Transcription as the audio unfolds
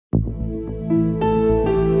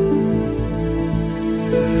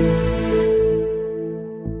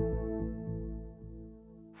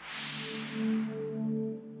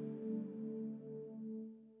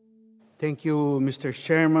Thank you, Mr.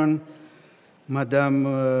 Chairman, Madam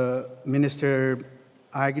Minister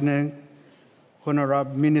Agne,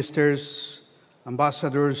 honorable ministers,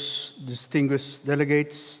 ambassadors, distinguished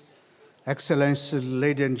delegates, Excellencies,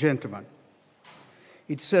 ladies and gentlemen.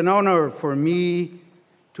 It's an honor for me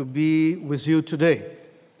to be with you today.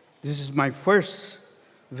 This is my first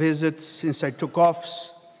visit since I took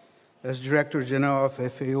office as Director General of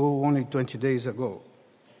FAO only 20 days ago.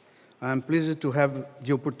 I'm pleased to have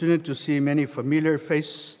the opportunity to see many familiar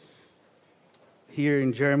faces here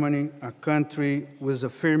in Germany, a country with a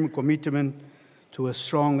firm commitment to a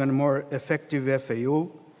strong and more effective FAO,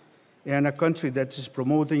 and a country that is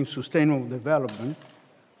promoting sustainable development,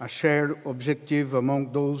 a shared objective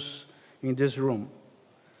among those in this room.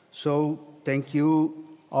 So thank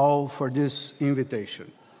you all for this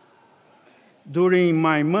invitation. During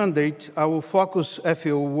my mandate, I will focus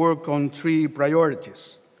FAO work on three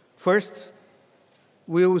priorities. First,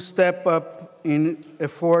 we will step up in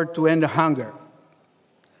effort to end hunger.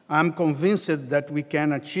 I'm convinced that we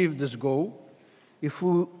can achieve this goal if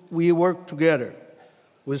we work together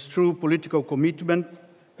with true political commitment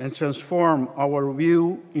and transform our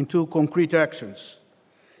will into concrete actions.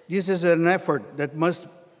 This is an effort that must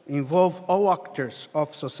involve all actors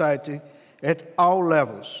of society at all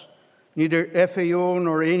levels. Neither FAO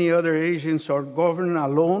nor any other agency or government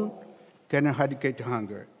alone can eradicate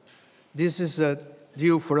hunger. This is a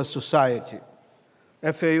deal for a society.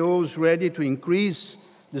 FAO is ready to increase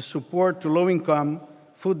the support to low-income,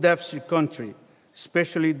 food-deficit countries,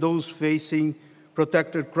 especially those facing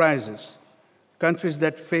protracted crisis, countries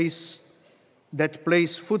that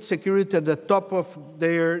place food security at the top of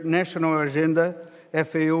their national agenda.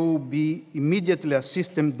 FAO will be immediately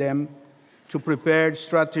assisting them to prepare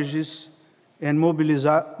strategies and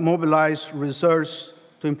mobilize resources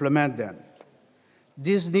to implement them.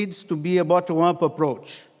 This needs to be a bottom-up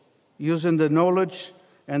approach, using the knowledge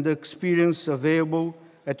and the experience available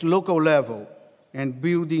at local level and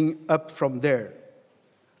building up from there.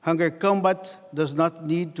 Hunger combat does not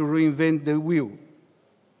need to reinvent the wheel.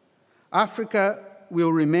 Africa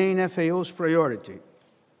will remain FAO's priority.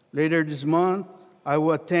 Later this month, I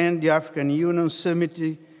will attend the African Union Summit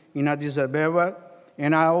in Addis Ababa,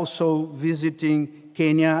 and I also visiting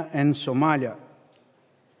Kenya and Somalia.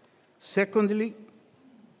 Secondly,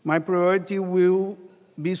 my priority will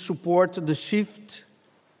be support the shift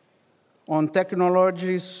on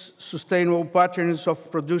technologies, sustainable patterns of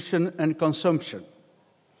production and consumption.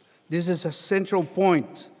 This is a central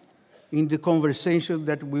point in the conversation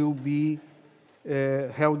that will be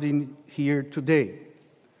held in here today.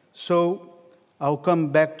 So I'll come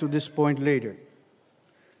back to this point later.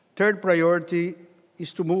 Third priority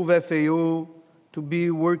is to move FAO to be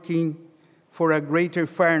working for a greater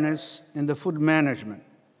fairness in the food management.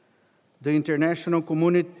 The international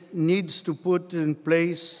community needs to put in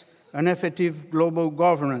place an effective global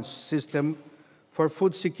governance system for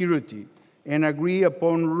food security and agree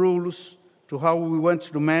upon rules to how we want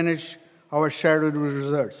to manage our shared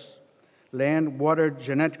resources, land, water,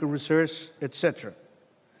 genetic research, etc.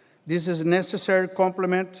 This is a necessary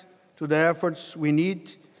complement to the efforts we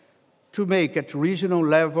need to make at regional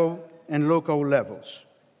level and local levels.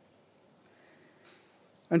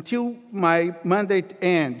 Until my mandate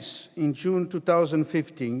ends in June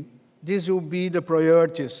 2015, these will be the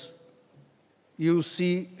priorities you'll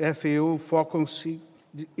see FAO focusing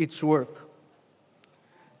its work.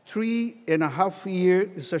 3.5 years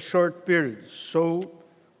is a short period, so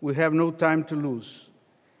we have no time to lose.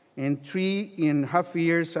 In 3.5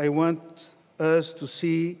 years, I want us to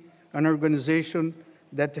see an organization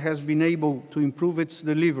that has been able to improve its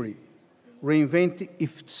delivery, reinvent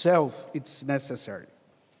itself if it's necessary.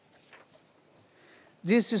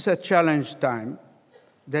 This is a challenge time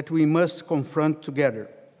that we must confront together.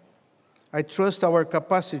 I trust our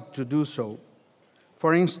capacity to do so.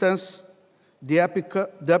 For instance, the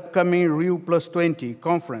upcoming Rio+20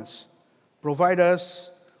 conference provides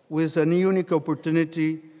us with a unique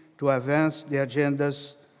opportunity to advance the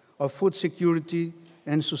agendas of food security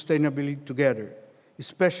and sustainability together,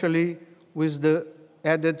 especially with the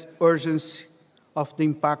added urgency of the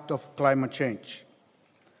impact of climate change.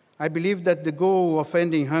 I believe that the goal of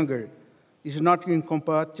ending hunger is not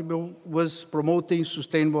incompatible with promoting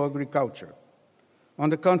sustainable agriculture.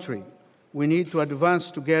 On the contrary, we need to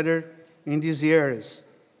advance together in these areas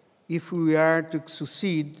if we are to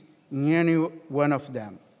succeed in any one of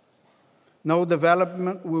them. No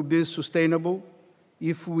development will be sustainable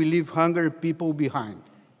if we leave hungry people behind.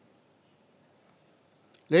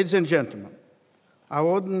 Ladies and gentlemen, I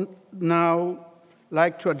would now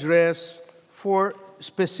like to address 4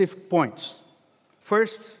 specific points.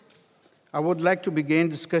 First, I would like to begin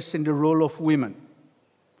discussing the role of women.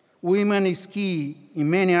 Women is key in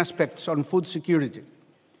many aspects on food security.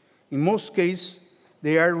 In most cases,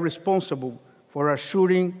 they are responsible for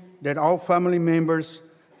assuring that all family members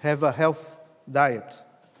have a healthy diet.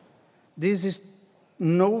 This is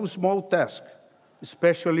no small task,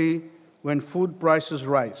 especially when food prices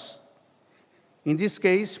rise. In this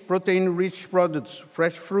case, protein-rich products,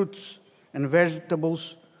 fresh fruits, and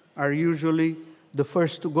vegetables are usually the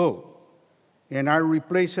first to go and are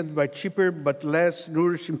replaced by cheaper but less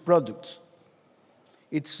nourishing products.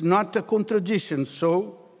 It's not a contradiction,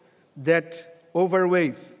 so that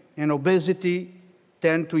overweight and obesity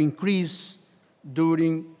tend to increase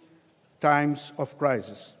during times of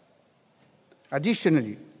crisis.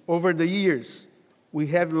 Additionally, over the years, we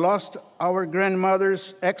have lost our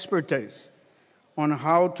grandmother's expertise on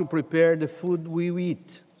how to prepare the food we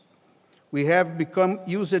eat. We have become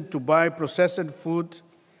used to buy processed food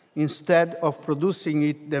instead of producing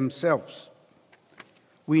it themselves.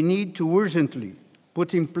 We need to urgently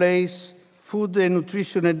put in place food and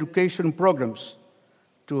nutrition education programs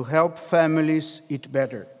to help families eat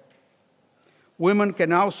better. Women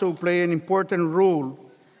can also play an important role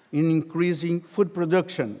in increasing food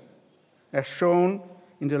production, as shown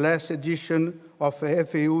in the last edition of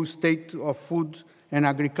FAO State of Food and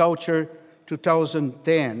Agriculture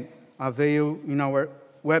 2010, available in our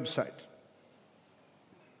website.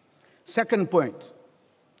 Second point,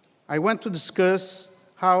 I want to discuss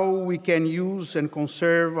how we can use and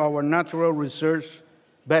conserve our natural resources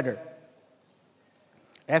better.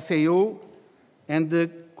 FAO and the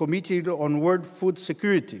Committee on World Food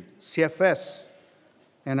Security, CFS,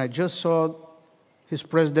 and I just saw his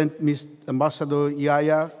president, Ms. Ambassador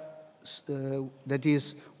Yaya, that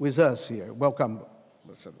is with us here. Welcome,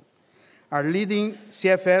 Ambassador. Our leading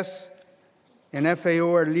CFS and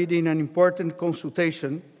FAO are leading an important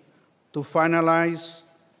consultation to finalize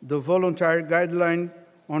the voluntary guideline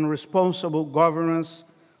on responsible governance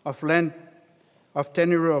of land, of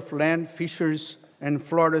tenure of land, fisheries, and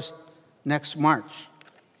forests next March.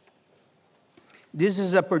 This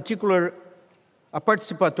is a participatory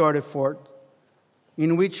effort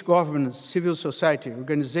in which governments, civil society,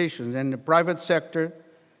 organizations, and the private sector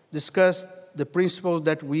discuss the principles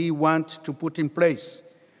that we want to put in place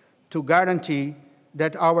to guarantee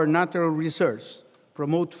that our natural resources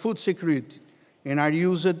promote food security and are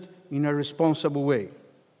used in a responsible way.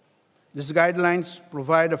 These guidelines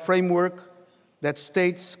provide a framework that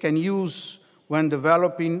states can use when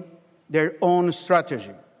developing their own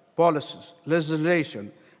strategy, policies,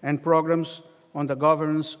 legislation, and programs on the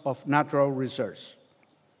governance of natural resources.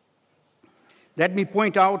 Let me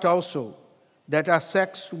point out also that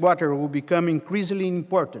access to water will become increasingly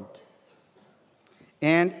important,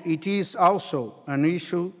 and it is also an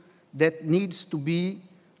issue that needs to be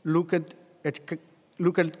looked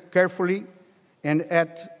at carefully and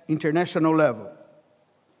at international level.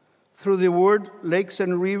 Through the world, lakes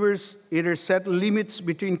and rivers either set limits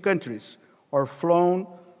between countries or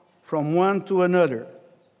flow from one to another.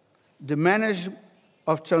 The management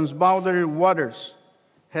of transboundary waters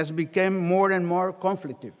has become more and more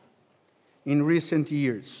conflictive in recent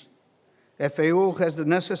years. FAO has the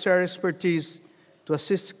necessary expertise to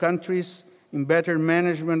assist countries in better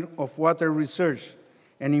management of water research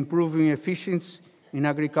and improving efficiency in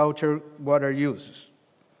agricultural water uses.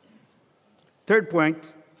 Third point,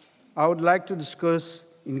 I would like to discuss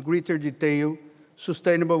in greater detail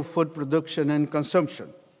sustainable food production and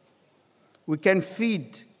consumption. We can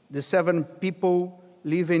feed the 7 people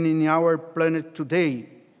living in our planet today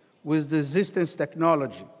with the existing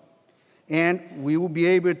technology, and we will be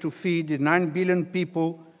able to feed the 9 billion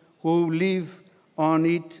people who live on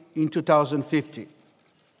it in 2050.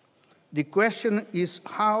 The question is,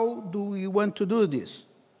 how do we want to do this?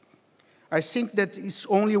 I think that it's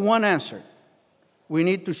only one answer. We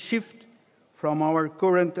need to shift from our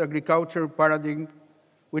current agricultural paradigm,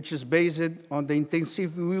 which is based on the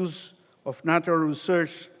intensive use of natural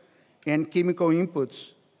research and chemical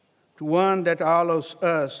inputs, to one that allows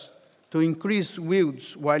us to increase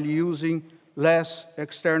yields while using less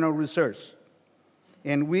external resource,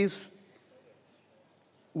 and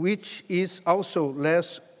which is also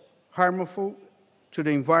less harmful to the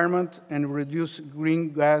environment and reduce green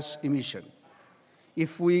gas emission.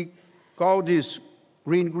 If we call this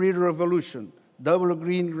green revolution, double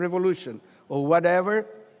green revolution, or whatever,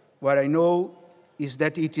 what I know is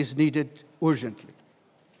that it is needed urgently.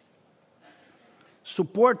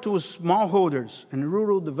 Support to smallholders and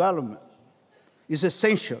rural development is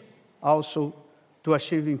essential also to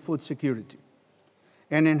achieving food security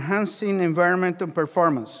and enhancing environmental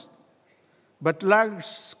performance. But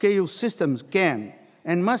large-scale systems can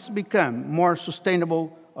and must become more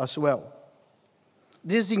sustainable as well.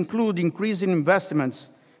 These include increasing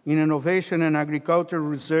investments in innovation and agricultural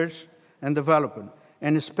research and development,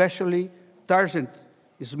 and especially targeted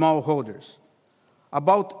smallholders.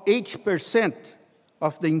 About 80%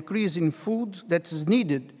 of the increase in food that is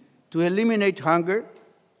needed to eliminate hunger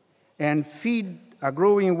and feed a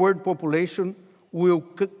growing world population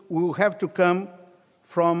will have to come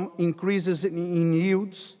from increases in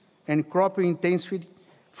yields and crop intensity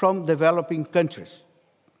from developing countries.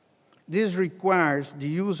 This requires the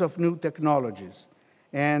use of new technologies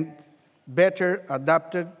and better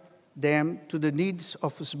adapted them to the needs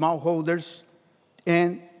of smallholders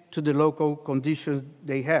and to the local conditions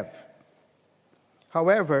they have.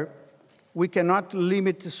 However, we cannot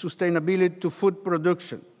limit sustainability to food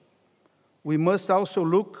production. We must also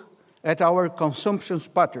look at our consumption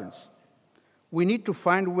patterns. We need to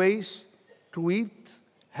find ways to eat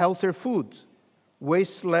healthier food,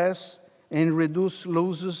 waste less, and reduce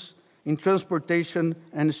losses in transportation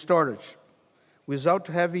and storage without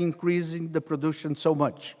having increasing the production so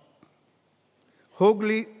much.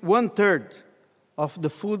 Only 1/3 of the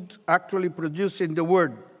food actually produced in the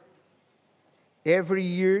world every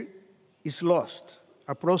year is lost.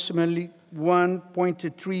 Approximately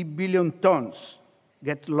 1.3 billion tons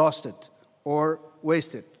get lost or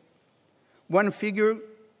wasted. One figure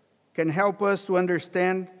can help us to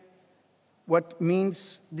understand what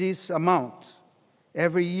means this amount.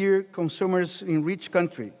 Every year, consumers in rich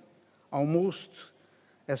countries almost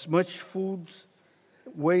as much food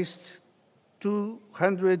waste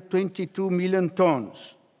 222 million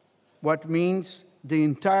tons, what means the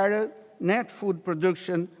entire net food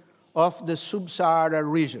production of the sub-Saharan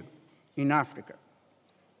region in Africa.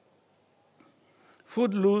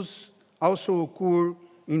 Food loss also occurs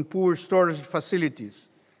in poor storage facilities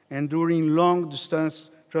and during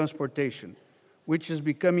long-distance transportation, which is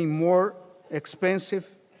becoming more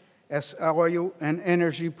expensive as oil and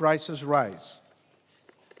energy prices rise.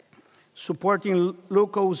 Supporting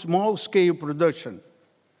local small-scale production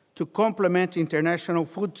to complement international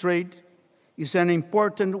food trade is an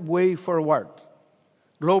important way forward.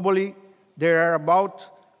 Globally, there are about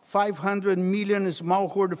 500 million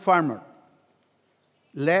smallholder farmers,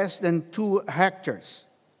 less than 2 hectares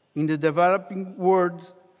in the developing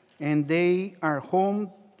world, and they are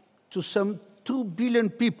home to some 2 billion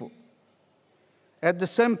people. At the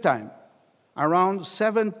same time, around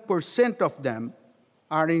 7% of them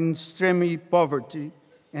are in extreme poverty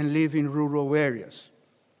and live in rural areas.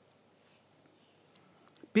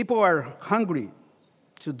 People are hungry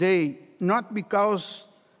today not because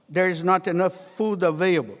there is not enough food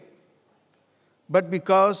available, but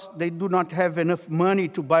because they do not have enough money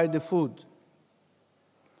to buy the food.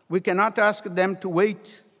 We cannot ask them to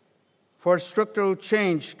wait for structural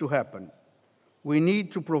change to happen. We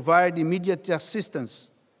need to provide immediate assistance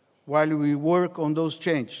while we work on those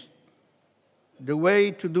changes. The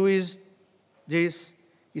way to do this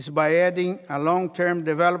is by adding a long-term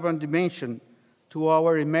development dimension to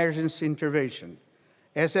our emergency intervention,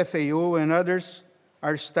 as FAO and others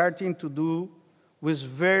are starting to do with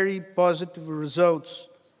very positive results,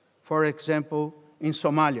 for example, in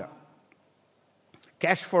Somalia.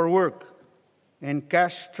 Cash for work and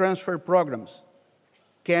cash transfer programs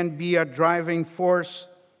can be a driving force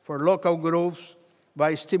for local growth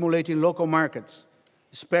by stimulating local markets,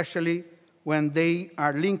 especially when they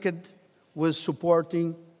are linked with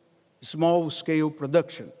supporting small-scale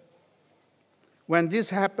production. When this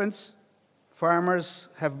happens, farmers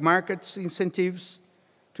have market incentives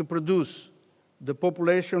to produce. The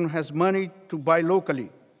population has money to buy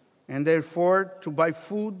locally, and therefore to buy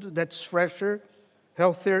food that's fresher,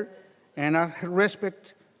 healthier, and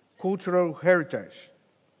respect cultural heritage.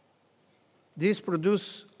 This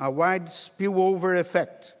produces a wide spillover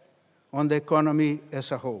effect on the economy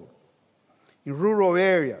as a whole. In rural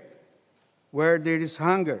areas where there is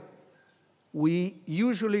hunger, we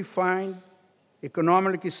usually find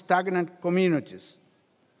economically stagnant communities.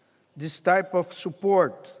 This type of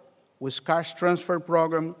support with cash transfer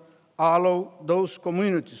program allow those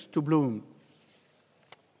communities to bloom.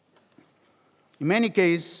 In many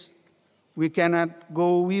cases, we cannot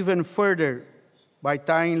go even further by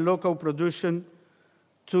tying local production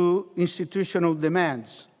to institutional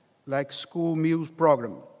demands, like school meals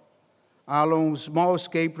program, allowing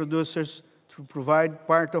small-scale producers to provide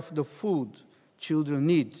part of the food children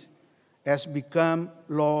need, has become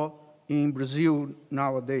law in Brazil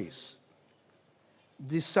nowadays.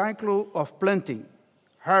 The cycle of planting,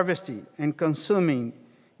 harvesting, and consuming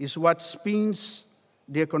is what spins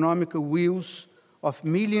the economic wheels of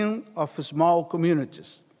millions of small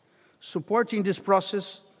communities. Supporting this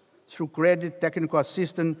process through credit, technical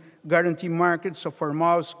assistance, guarantee markets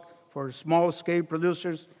for small-scale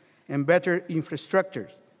producers, and better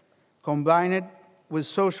infrastructures, combined with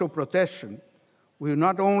social protection, will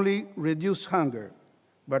not only reduce hunger,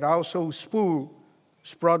 but also spur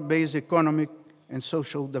broad-based economic and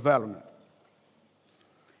social development.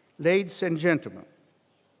 Ladies and gentlemen,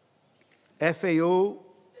 FAO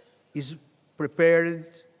is prepared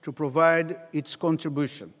to provide its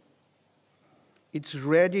contribution. It's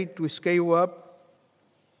ready to scale up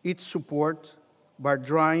its support by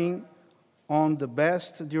drawing on the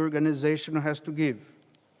best the organization has to give,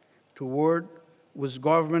 to work with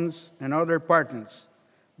governments and other partners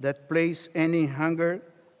that place ending hunger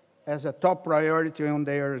as a top priority on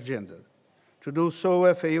their agenda. To do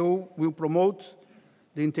so, FAO will promote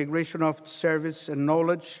the integration of service and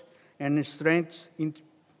knowledge and strengthen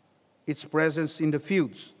its presence in the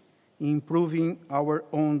fields, improving our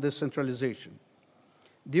own decentralization.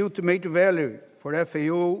 The ultimate value for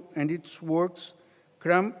FAO and its works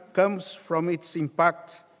comes from its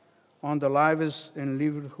impact on the lives and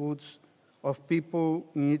livelihoods of people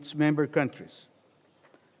in its member countries.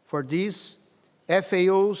 For this,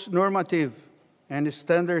 FAO's normative and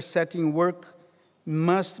standard-setting work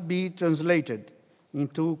must be translated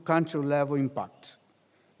into country-level impact.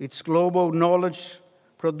 Its global knowledge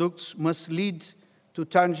products must lead to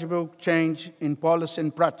tangible change in policy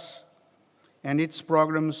and practice, and its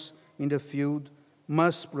programs in the field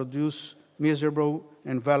must produce measurable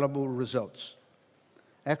and valuable results.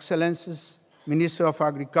 Excellencies, Minister of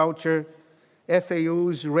Agriculture, FAO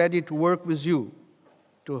is ready to work with you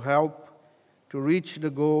to help to reach the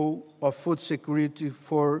goal of food security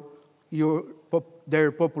for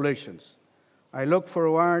their populations. I look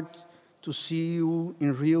forward to see you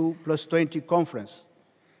in Rio +20 conference.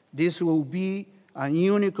 This will be a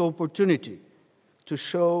unique opportunity to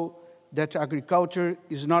show that agriculture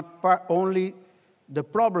is not only the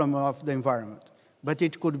problem of the environment, but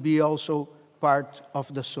it could be also part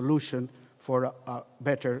of the solution for a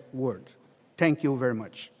better world. Thank you very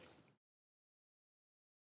much.